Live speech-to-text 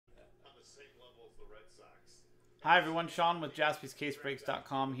Hi everyone, Sean with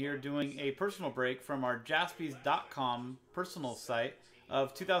JaspysCaseBreaks.com here doing a personal break from our Jaspys.com personal site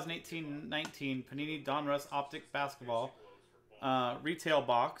of 2018-19 Panini Donruss Optic Basketball retail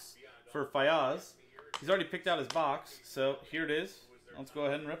box for Fayaz. He's already picked out his box, so here it is. Let's go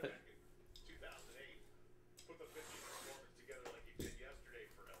ahead and rip it.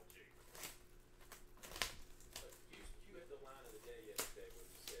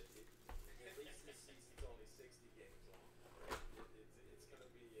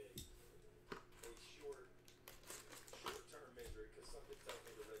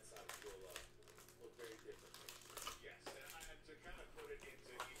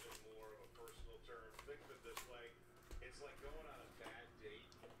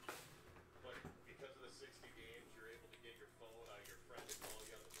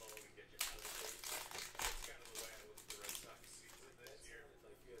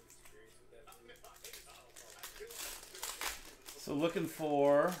 So looking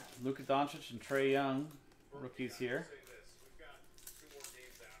for Luka Doncic and Trae Young, rookies here.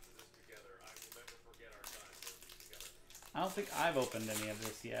 I don't think I've opened any of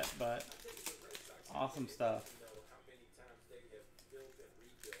this yet, but awesome stuff.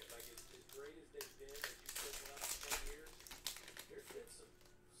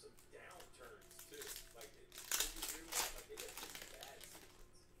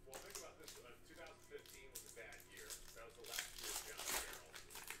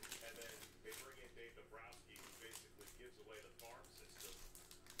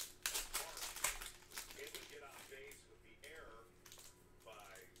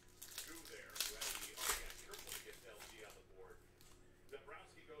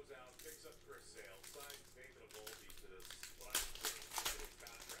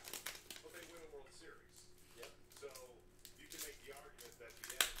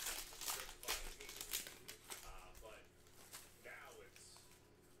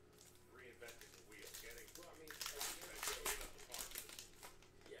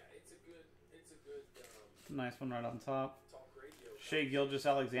 Nice one right on top. Shai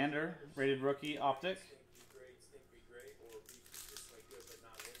Gilgeous-Alexander, rated rookie, Optic.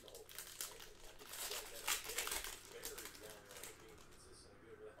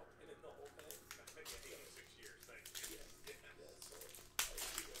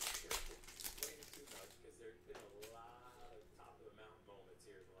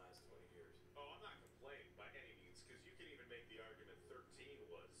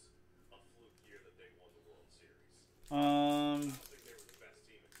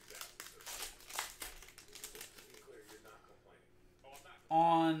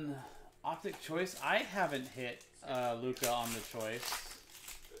 On Optic Choice, I haven't hit Luka on the choice.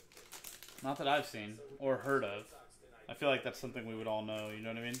 Not that I've seen or heard of. I feel like that's something we would all know, you know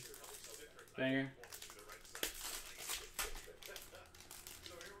what I mean? Banger.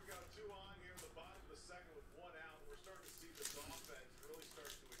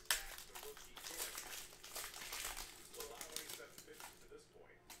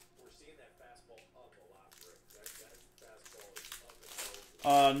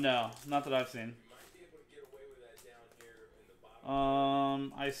 No, not that I've seen.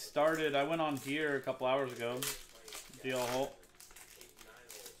 I went on here a couple hours ago. DL Holt.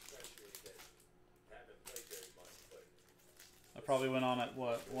 I probably went on at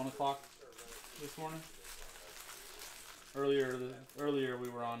what, 1 o'clock this morning? Earlier we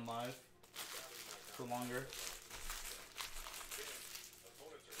were on live for longer.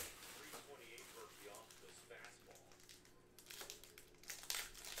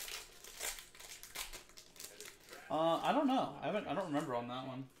 I don't know. I don't remember on that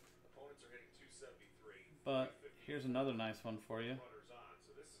one. But here's another nice one for you.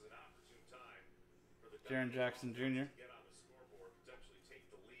 Jaren Jackson Jr.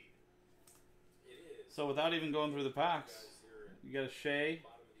 So without even going through the packs, you got a Shai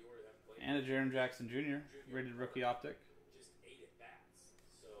and a Jaren Jackson Jr. rated rookie Optic.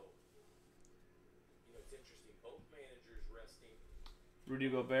 Rudy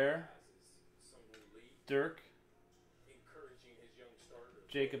Gobert. Dirk.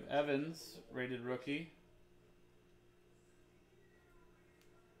 Jacob Evans, rated rookie.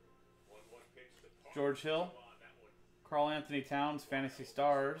 George Hill. Karl Anthony Towns, Fantasy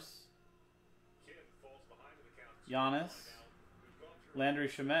Stars. Giannis. Landry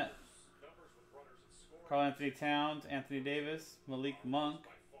Shamet. Karl Anthony Towns, Anthony Davis, Malik Monk.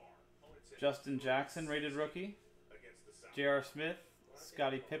 Justin Jackson, rated rookie. J.R. Smith,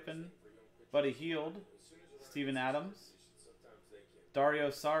 Scottie Pippen, Buddy Hield, Steven Adams. Dario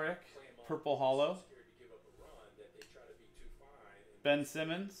Saric, Purple Hollow. Ben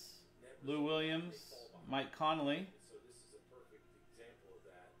Simmons, Lou Williams, Mike Connolly,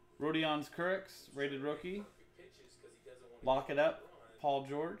 Rodion's Curricks, rated rookie. Lock It Up, Paul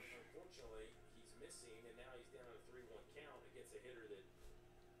George.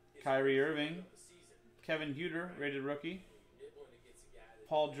 Kyrie Irving, Kevin Huter, rated rookie.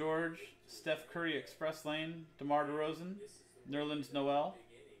 Paul George, Steph Curry Express Lane, DeMar DeRozan, Nerlens Noel.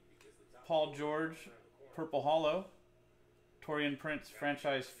 Paul George, Purple Hollow. Torian Prince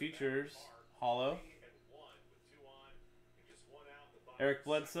Franchise Features Hollow. Eric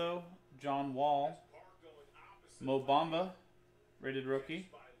Bledsoe, John Wall. Mo Bamba, rated rookie.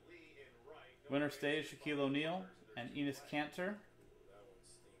 Winter Stays, Shaquille O'Neal and Enes Kanter.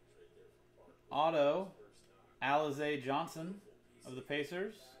 Auto, Alize Johnson of the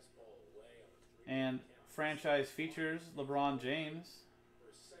Pacers. And franchise features, LeBron James.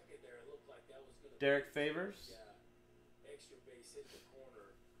 Derek Favors.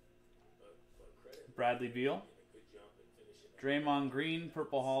 Bradley Beal. Draymond Green,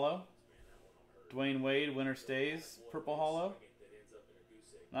 Purple Hollow. Dwayne Wade, Winter Stays, Purple Hollow.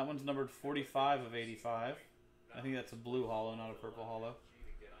 That one's numbered 45 of 85. I think that's a blue hollow, not a purple hollow.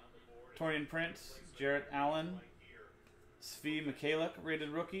 Torian Prince, Jarrett Allen, Svi Mikhailiuk, rated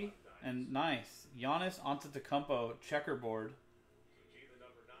rookie. And nice, Giannis Antetokounmpo, checkerboard.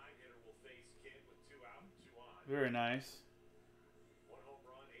 Very nice.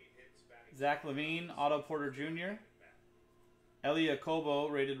 Zach LaVine, Otto Porter Jr. Elie Kobo,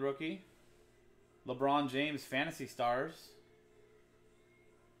 rated rookie. LeBron James, Fantasy Stars.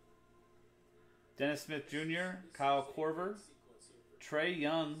 Dennis Smith Jr., Kyle Korver. Trae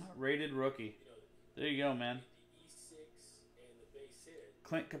Young, rated rookie. There you go, man.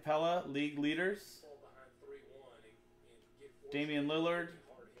 Clint Capella, league leaders. Damian Lillard,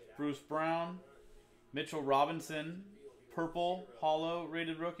 Bruce Brown. Mitchell Robinson, purple, hollow,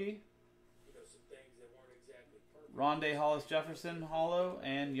 rated rookie. Rondé Hollis Jefferson, hollow,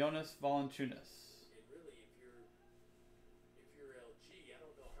 and Jonas Valanciunas.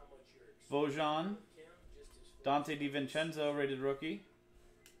 Bojan, Dante DiVincenzo, rated rookie.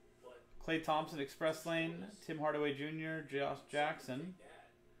 Klay Thompson, Express Lane, Tim Hardaway Jr., Josh Jackson.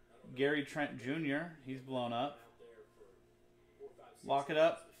 Gary Trent Jr., he's blown up. Lock It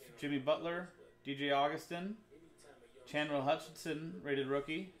Up, Jimmy Butler, DJ Augustin. Chandler Hutchinson, rated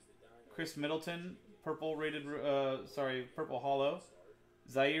rookie. Chris Middleton, purple rated, purple hollow.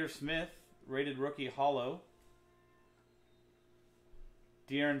 Zaire Smith, rated rookie hollow.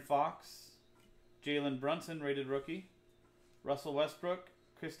 De'Aaron Fox, Jalen Brunson, rated rookie. Russell Westbrook,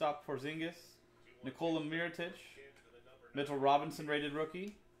 Kristaps Porzingis, Nikola Mirotic, Mitchell Robinson, rated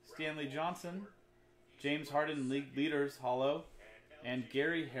rookie. Stanley Johnson, James Harden, league leaders, hollow, and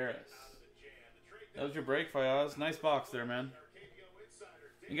Gary Harris. That was your break, Fayaz. Nice box there, man.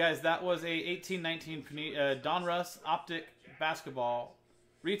 And guys, that was a 18-19 Donruss Optic basketball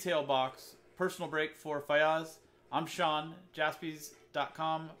retail box personal break for Fayaz. I'm Sean,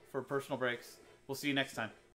 jaspys.com for personal breaks. We'll see you next time.